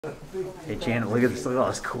Hey Janet, look at this. Look at all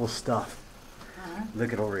this cool stuff.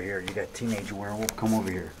 Look at over here. You got Teenage Werewolf. Come over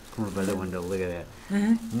here. Come over by the window. Look at that.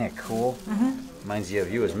 Isn't that cool? Reminds you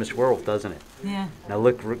of you as Miss Werewolf, doesn't it? Yeah. Now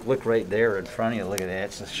look right there in front of you. Look at that.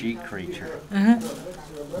 It's a sheet creature. And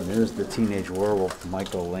there's the Teenage Werewolf,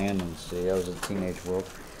 Michael Landon. See, that was a Teenage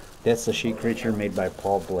Werewolf. That's the sheet creature made by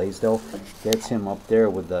Paul Blaisdell. That's him up there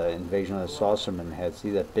with the Invasion of the Saucerman head. See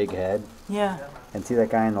that big head? Yeah. And see that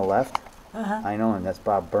guy on the left? I know him. That's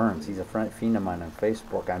Bob Burns. He's a friend of mine on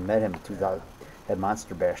Facebook. I met him in 2000 at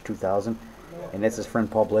Monster Bash 2000, and that's his friend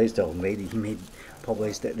Paul Blaisdell. He made Paul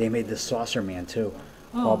Blaisdell. They made the Saucer Man too.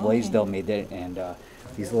 Paul Blaisdell made that, and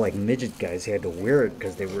these little like midget guys had to wear it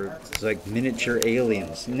because they were like miniature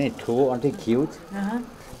aliens. Isn't that cool? Aren't they cute?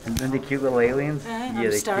 Aren't they cute little aliens? Yeah,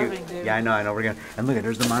 they're starving, cute. Dude. Yeah, I know. We're gonna and look at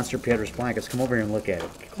there's the Monster Piedras Blancas. Come over here and look at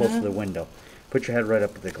it. Get close to the window. Put your head right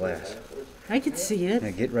up to the glass. I could see it.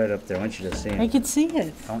 Yeah, get right up there. I want you to see it. I could see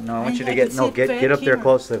it. Oh, no, I want you to get up there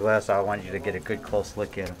close to the glass. I want you to get a good close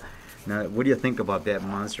look at him. Now, what do you think about that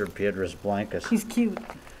Monster Piedras Blancas? He's cute.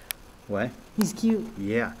 What? He's cute.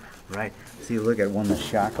 Yeah, right. See, look at one the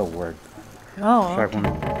Shaka award. Oh.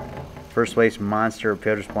 Okay. First place, Monster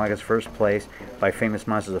Piedras Blancas. First place by Famous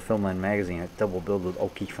Monsters of Filmland magazine. It double billed with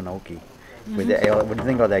O'Keefe and Okie. What do you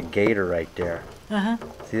think about that gator right there?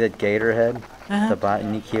 See that gator head? The bot,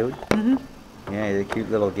 isn't he cute? Yeah, he's a cute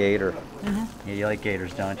little gator. Yeah, you like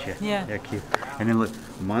gators, don't you? Yeah. They're cute. And then look,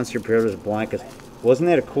 Monster Piedras Blancas. Wasn't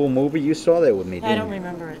that a cool movie? You saw that with me, didn't you? I don't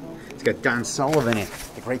remember it. It's got Don Sullivan in it.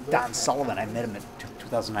 The great Don Sullivan. I met him at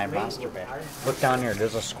 2009 Monster Bash. Look down here.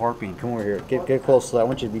 There's a scorpion. Come over here. Get close to that. I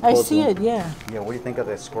want you to be close I see to him. it, yeah. Yeah, what do you think of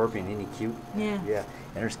that scorpion? Isn't he cute? Yeah. Yeah.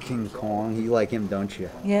 And there's King Kong. You like him, don't you?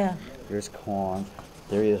 Yeah. There's Kong.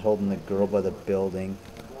 There he is holding the girl by the building.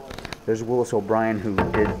 There's Willis O'Brien, who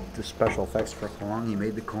did the special effects for Kong. He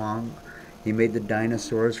made the Kong. He made the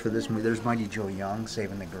dinosaurs for this movie. There's Mighty Joe Young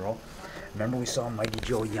saving the girl. Remember we saw Mighty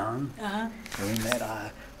Joe Young? And we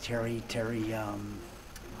met Terry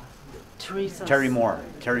Moore,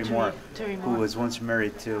 who was once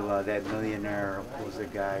married to that millionaire. Who was the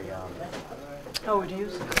guy? Howard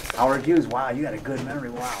Hughes. Howard Hughes. Wow, you got a good memory.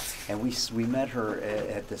 Wow. And we met her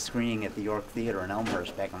at the screening at the York Theater in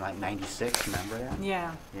Elmhurst back in like '96. Remember that?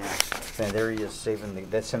 Yeah. Yeah. And there he is saving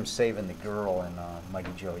that's him saving the girl in Mighty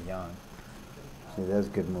Joe Young. See, that's a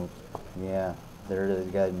good move. Yeah. There it is.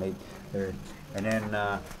 The guy made there. And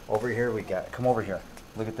then over here we got. Come over here.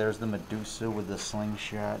 Look at there's the Medusa with the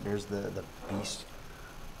slingshot. There's the beast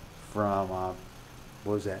from what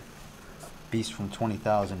was that? Beast from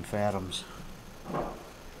 20,000 Fathoms.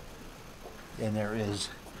 And there is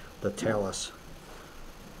the Talus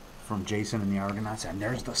from Jason and the Argonauts, and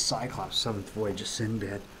there's the Cyclops, Seventh Voyage of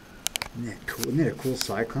Sinbad. Isn't that cool? Isn't that a cool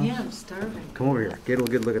Cyclops? Yeah, I'm starving. Come over here. Get a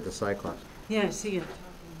good look at the Cyclops. Yeah, I see it.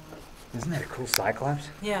 Isn't that a cool Cyclops?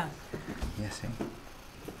 Yeah. Yeah, see?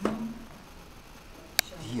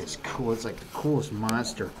 He is cool. It's like the coolest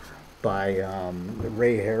monster by the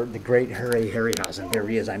great Ray Harryhausen. There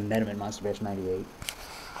he is. I met him in Monster Bash '98.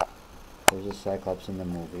 There's a Cyclops in the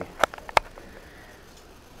movie.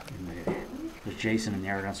 And there's Jason and the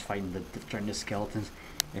Argonauts fighting the skeletons.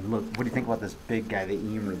 And look, what do you think about this big guy, the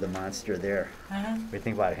Emer, the monster there? What do you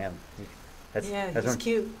think about him? He's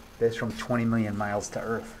cute. That's from 20 Million Miles to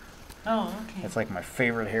Earth. Oh, okay. That's like my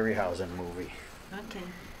favorite Harryhausen movie. Okay.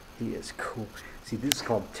 He is cool. See, this is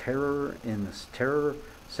called Cinema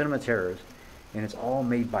Terrors, and it's all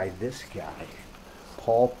made by this guy,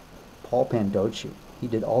 Paul Pandocci. He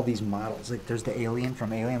did all these models. Like, there's the alien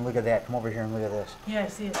from Alien. Look at that. Come over here and look at this. Yeah, I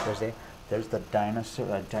see it. There's the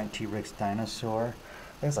dinosaur, T-Rex dinosaur.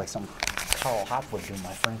 There's like some Carl Hopp would do.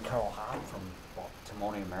 My friend Carl Hopp from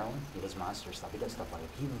Timonium, Maryland. He does monster stuff. He does stuff like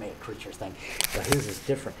he even made a creature thing, but his is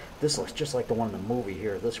different. This looks just like the one in the movie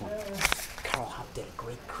here. This one. Carl Hopp did a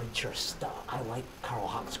great creature stuff. I like Carl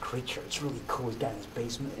Hopp's creature. It's really cool. He's got in his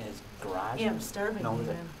basement, in his garage. Yeah, I'm starving. No,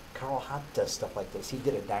 Carl Hopp does stuff like this. He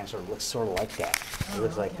did a dinosaur that looks sort of like that. It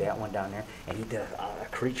looks like that one down there. And he did a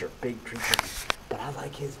creature, big creature. But I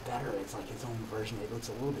like his better. It's like his own version. It looks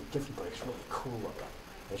a little bit different, but it's really cool looking.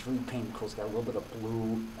 It's really painted cool. It's got a little bit of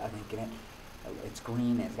blue, I think, in it. It's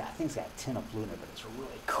green, and I think it's got a tin of blue in it, but it's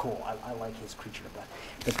really cool. I like his creature the best.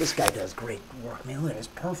 But this guy does great work. Man, look, it's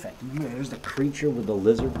perfect. There's the creature with the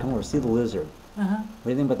lizard. Come over, see the lizard. What do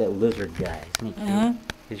you think about that lizard guy? Isn't he cute?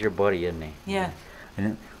 He's your buddy, isn't he? Yeah. And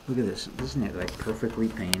then, look at this. Isn't it like perfectly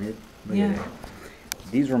painted? Look at that.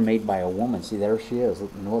 These were made by a woman. See, there she is,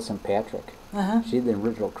 Millicent Patrick. She's the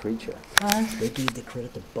original creature. They gave the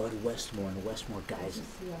credit to Bud Westmore and the Westmore guys.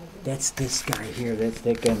 That's this guy here. That's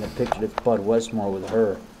that guy in the picture. That's Bud Westmore with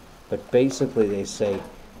her. But basically, they say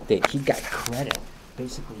that he got credit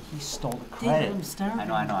basically he stole the credit. David, I'm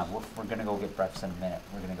starving. I know. We're gonna go get breakfast in a minute.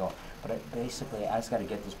 We're gonna go. But basically, I just gotta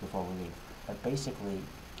get this before we leave. But basically,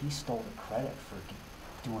 he stole the credit for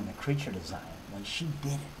doing the creature design. When she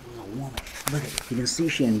did it, it was a woman. Look at it. You can see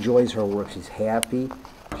she enjoys her work. She's happy.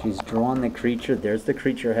 She's drawn the creature. There's the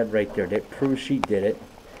creature head right there. That proves she did it.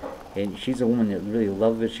 And she's a woman that really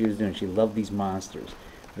loved what she was doing. She loved these monsters.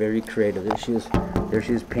 Very creative. There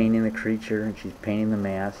she is painting the creature, and she's painting the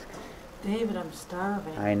mask. David, I'm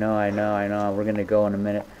starving. I know. We're going to go in a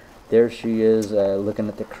minute. There she is looking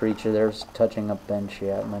at the creature. There's touching up Ben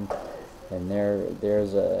Chapman. And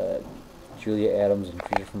there's Julia Adams and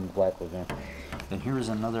Creature from the Black Lagoon. And here's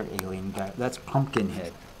another alien guy. That's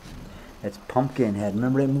Pumpkinhead. That's Pumpkinhead.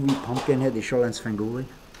 Remember that movie Pumpkinhead? They showed on Svengoolie?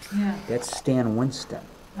 Yeah. That's Stan Winston.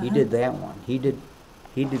 He did that one. He did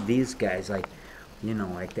these guys, like, you know,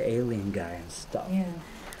 like the alien guy and stuff. Yeah.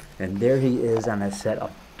 And there he is on a set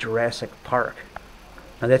of Jurassic Park.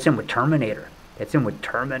 Now that's him with Terminator. That's him with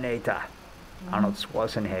Terminator. Arnold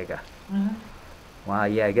Schwarzenegger. Wow,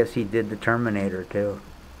 yeah, I guess he did the Terminator too.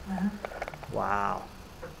 Wow.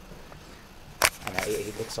 And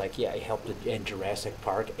he looks like, yeah, he helped in Jurassic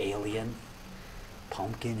Park, Alien,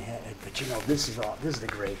 Pumpkinhead. But you know, this is the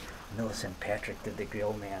great. Millicent Patrick did the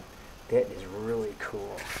Grill Man. That is really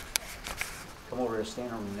cool. Come over here,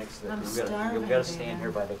 stand over next to the. You've got to stand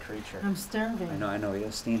here by the creature. I'm starving. I know. You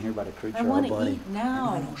got to stand here by the creature. I want to eat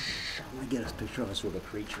now. I know. Shh. I'm gonna get a picture of us with the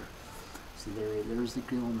creature. See, there's the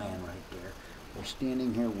Grill Man right there. We're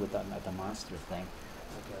standing here with at the monster thing.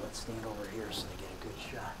 Okay, let's stand over here so they get a good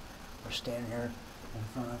shot. We're standing here in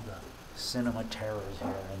front of the Cinema Terrors here,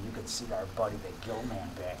 and you can see our buddy, the Gill Man,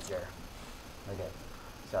 back there. Okay.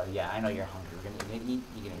 So yeah, I know you're hungry. You're gonna eat.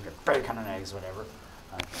 You can eat your bacon and eggs, whatever.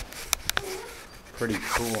 Pretty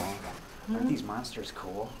cool, huh? Aren't these monsters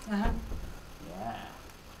cool? Yeah.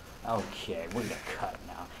 Okay, we're gonna cut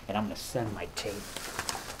now, and I'm gonna send my tape.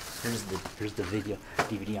 Here's the video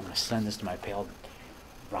DVD. I'm gonna send this to my pal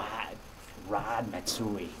Rod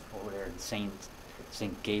Matsui over there in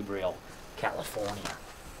St. Gabriel, California.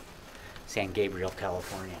 San Gabriel,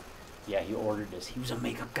 California. Yeah, he ordered this. He was a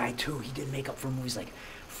makeup guy too. He did makeup for movies like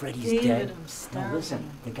Freddy's Dead. I'm starving. No,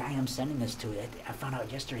 listen, the guy I'm sending this to, I found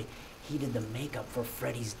out yesterday, he did the makeup for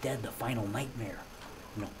Freddy's Dead, The Final Nightmare.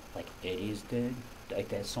 You know, like Eddie's dead, like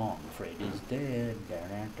that song, Freddy's dead,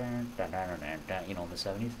 you know, in the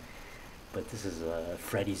 70s. But this is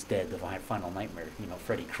Freddy's Dead, The Final Nightmare. You know,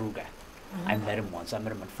 Freddy Krueger. I met him once. I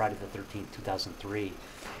met him on Friday the 13th, 2003,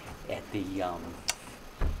 at the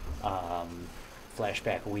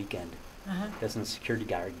flashback weekend. That's when the security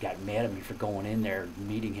guard got mad at me for going in there,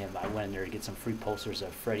 meeting him. I went in there to get some free posters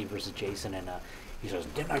of Freddy versus Jason, and he says,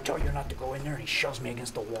 "Didn't I tell you not to go in there?" And he shoves me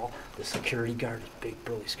against the wall. The security guard, this big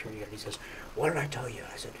burly security guard, he says, "What did I tell you?"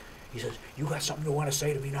 He says, "You got something you want to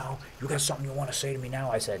say to me now? You got something you want to say to me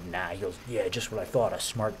now?" I said, "Nah." He goes, "Yeah, just what I thought, a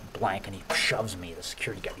smart blank." And he shoves me, the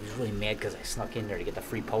security guard. He was really mad because I snuck in there to get the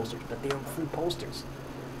free posters, but they were free posters.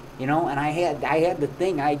 You know, and I had the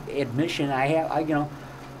thing, you know,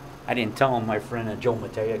 I didn't tell him. My friend Joe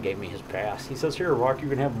Matea gave me his pass. He says, "Here, Rock, you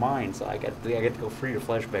can have mine." So I get to go free to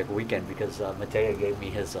Flashback Weekend because Matea gave me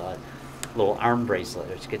his little arm bracelet,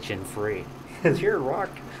 which gets you in free. He says, "Here, Rock."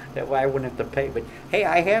 That way I wouldn't have to pay. But hey,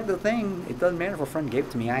 I have the thing. It doesn't matter if a friend gave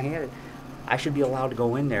it to me. I had it. I should be allowed to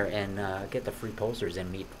go in there and get the free posters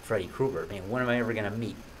and meet Freddy Krueger. I mean, when am I ever going to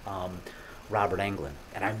meet Robert Englund?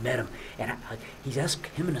 And I met him, and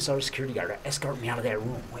him and this other security guard escorted me out of that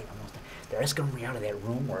room. Wait, almost. They're escorting me out of that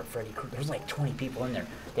room where Freddy Krueger. There's like 20 people in there.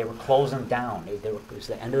 They were closing down. It was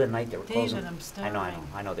the end of the night. They were closing. David, I'm starving.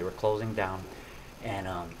 I know. They were closing down, and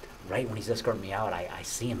right when he's escorting me out, I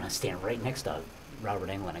see him. And I stand right next to Robert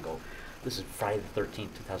Englund. I go, "This is Friday the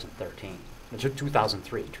 13th, 2013. It's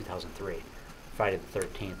 2003. Friday the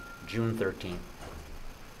 13th, June 13th,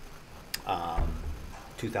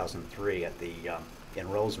 2003 at the in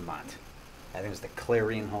Rosemont. I think it was the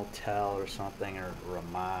Clarion Hotel or something, or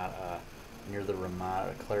Ramada, near the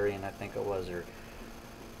Ramada, Clarion, I think it was, or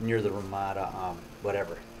near the Ramada,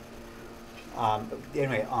 whatever.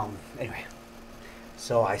 Anyway.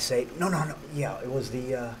 So I say, no, yeah, it was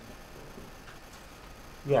the,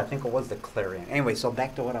 I think it was the Clarion. Anyway, so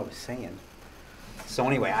back to what I was saying. So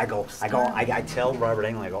anyway, I tell Robert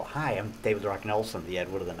Englund, I go, "Hi, I'm David Rock Nelson, the Ed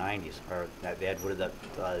Wood of the 90s, or the Ed Wood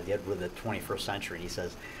of the 21st century." And he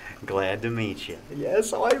says, "Glad to meet you." Yeah,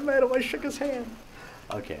 so I met him. I shook his hand.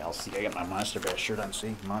 Okay, I'll see. I got my Monster Bash shirt on.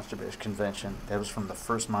 See, Monster Bash convention. That was from the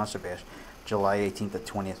first Monster Bash, July 18th to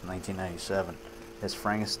 20th, 1997. There's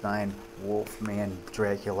Frankenstein, Wolfman,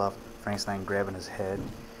 Dracula, Frankenstein grabbing his head,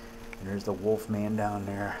 and there's the Wolfman down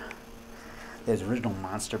there. There's original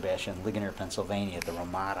Monster Bash in Ligonier, Pennsylvania at the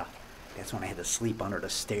Ramada. That's when I had to sleep under the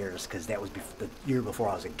stairs, because that was the year before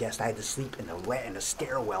I was a guest. I had to sleep in the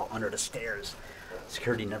stairwell under the stairs.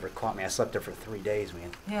 Security never caught me. I slept there for 3 days,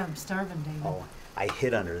 man. Yeah, I'm starving, David. Oh, I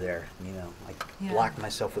hid under there, you know. I blocked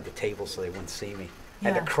myself with the table so they wouldn't see me. I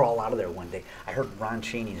had to crawl out of there one day. I heard Ron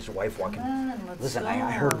Chaney and his wife walking. Listen,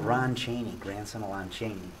 I heard Ron Chaney, grandson of Lon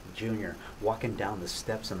Chaney Jr., walking down the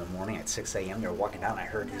steps in the morning at 6 a.m. They were walking down. I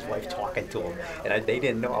heard his wife talking to him, and they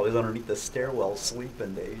didn't know I was underneath the stairwell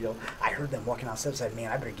sleeping. I heard them walking down the steps. I said,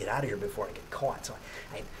 man, I better get out of here before I get caught. So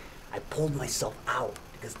I pulled myself out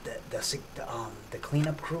because the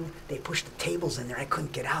cleanup crew, they pushed the tables in there. I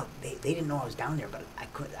couldn't get out. They didn't know I was down there, but I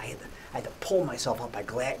couldn't. I had to pull myself up by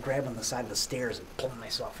grabbing the side of the stairs and pulling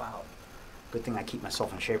myself out. Good thing I keep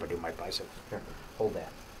myself in shape. I do my bicep. Here, hold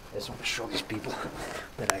that. I just want to show these people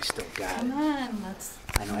that I still got it. Come on, let's.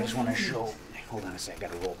 I know. I just want to show. Hold on a second. I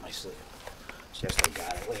got to roll my sleeve. See, I still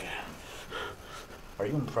got it. Look at that. Are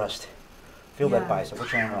you impressed? Feel that bicep.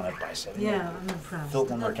 Put your hand on that bicep. Yeah, I'm impressed. Feel it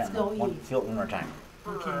one more time. Let's go eat. Feel it one more time.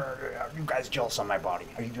 Okay. Are you guys jealous of my body?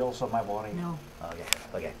 Are you jealous of my body? No.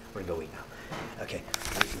 Okay. We're going to go eat now. Okay.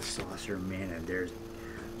 There's the saucer man, and there's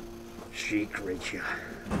Sheik Rachel.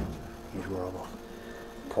 He's horrible.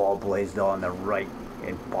 Paul Blaisdell on the right,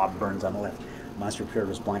 and Bob Burns on the left. Monster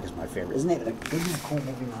Piedras Blancas is my favorite. Isn't it a cool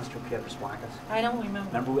movie, Monster Piedras Blancas? I don't remember.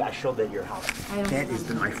 Remember, I showed that at your house. That is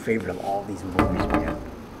my favorite of all these movies, man.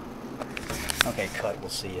 Okay, cut. We'll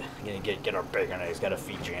see you. Get our bacon eggs. Got to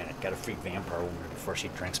feed Janet. Got to feed Vampire Woman before she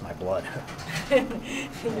drinks my blood. I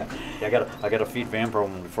got to feed Vampire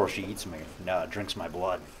Woman before she eats me. No, drinks my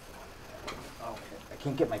blood. Oh, I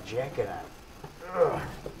can't get my jacket on.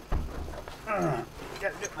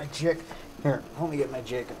 Gotta get my jacket. Here, let me get my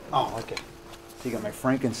jacket. Oh, okay. So you got my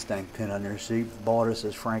Frankenstein pin on there. See, Balder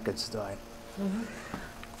says Frankenstein.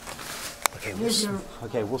 Okay,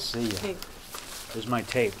 we'll see you. Tape. Here's my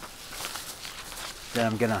tape. Then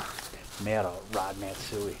I'm gonna mail to Rod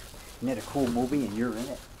Matsui. Isn't that a cool movie and you're in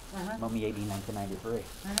it? Mummy 80, 1993.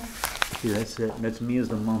 See, that's it. That's me as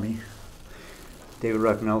the mummy. David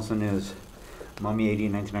Ruck Nelson is Mummy 80,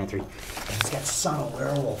 1993. And it's got Son of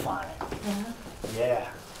Werewolf on it. Yeah.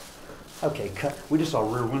 Okay, cut. We just saw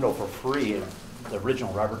Rear Window for free in the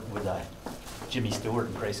original Robert with Jimmy Stewart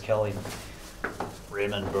and Grace Kelly.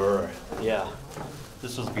 Raymond Burr. Yeah.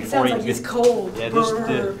 This was before sounds like he's cold. Yeah,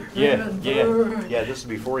 Burr, this is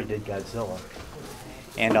before he did Godzilla.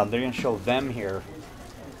 And they're gonna show them here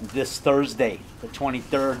this Thursday, the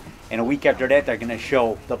 23rd, and a week after that they're gonna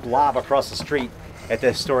show The Blob across the street at the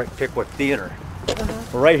historic Pickwick Theater.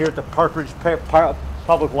 We're right here at the Parkridge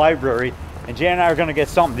Public Library, and Jan and I are gonna get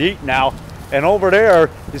something to eat now. And over there,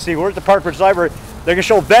 you see, we're at the Parkridge Library. They're going to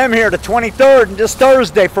show them here the 23rd, and this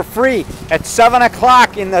Thursday for free at 7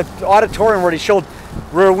 o'clock in the auditorium where they showed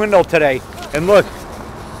Rear Window today. And look,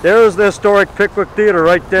 there's the historic Pickwick Theater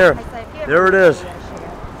right there. There it is.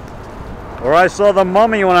 Where I saw the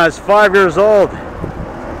Mummy when I was 5 years old.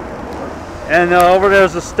 And over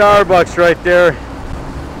there's the Starbucks right there.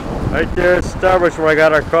 Right there at Starbucks where I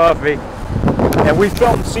got our coffee. And we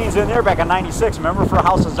filmed scenes in there back in '96. Remember for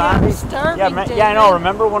House of Zombies? Yeah, I know.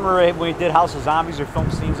 Remember when we did House of Zombies? We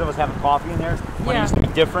filmed scenes of us having coffee in there. When it used to be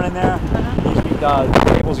different in there.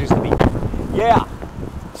 The tables used to be different. Yeah.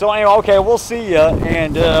 So anyway, okay, we'll see ya.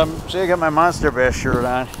 And see, I got my Monster Bash shirt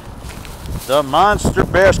on. The Monster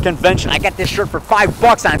Bash Convention. I got this shirt for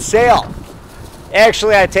 $5 on sale.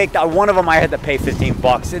 Actually, I take one of them. I had to pay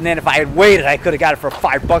 $15, and then if I had waited, I could have got it for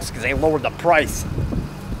 $5 because they lowered the price.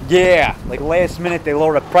 Yeah, like last minute they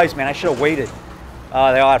lowered the price, man. I should have waited. They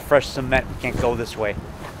all had fresh cement. We can't go this way.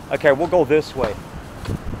 Okay, we'll go this way.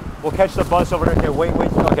 We'll catch the bus over there. Okay, wait.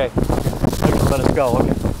 Okay, let us go.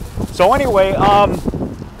 Okay. So anyway,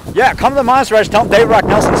 yeah, come to the Monster Bash. Tell them David Rock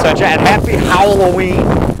Nelson sent you. And Happy Halloween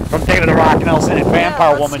from David the Rock Nelson and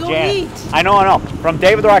Vampire Woman Jan. I know. From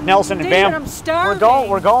David the Rock Nelson and Vampire. I'm starving.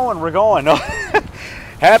 We're going.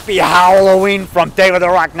 Happy Halloween from David the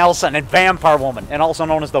Rock Nelson and Vampire Woman, and also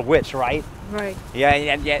known as the Witch, right? Right.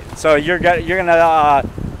 Yeah. So you're gonna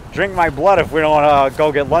drink my blood if we don't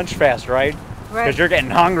go get lunch fast, right? Right. Because you're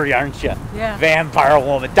getting hungry, aren't you? Yeah. Vampire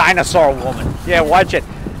Woman, Dinosaur Woman. Yeah, watch it.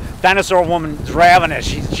 Dinosaur Woman's ravenous.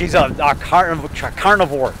 She's a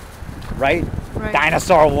carnivore, right? Right.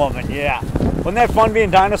 Dinosaur Woman. Yeah. Wasn't that fun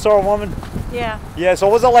being Dinosaur Woman? Yeah. Yeah, so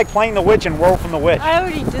what was it like playing the Witch in World from the Witch? I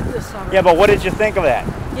already did this already. Yeah, but what did you think of that?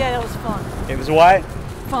 Yeah, that was fun. It was what?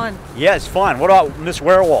 Fun. Yeah, it's fun. What about Miss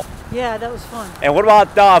Werewolf? Yeah, that was fun. And what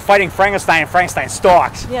about fighting Frankenstein and Frankenstein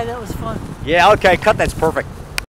stalks? Yeah, that was fun. Yeah, okay, cut, that's perfect.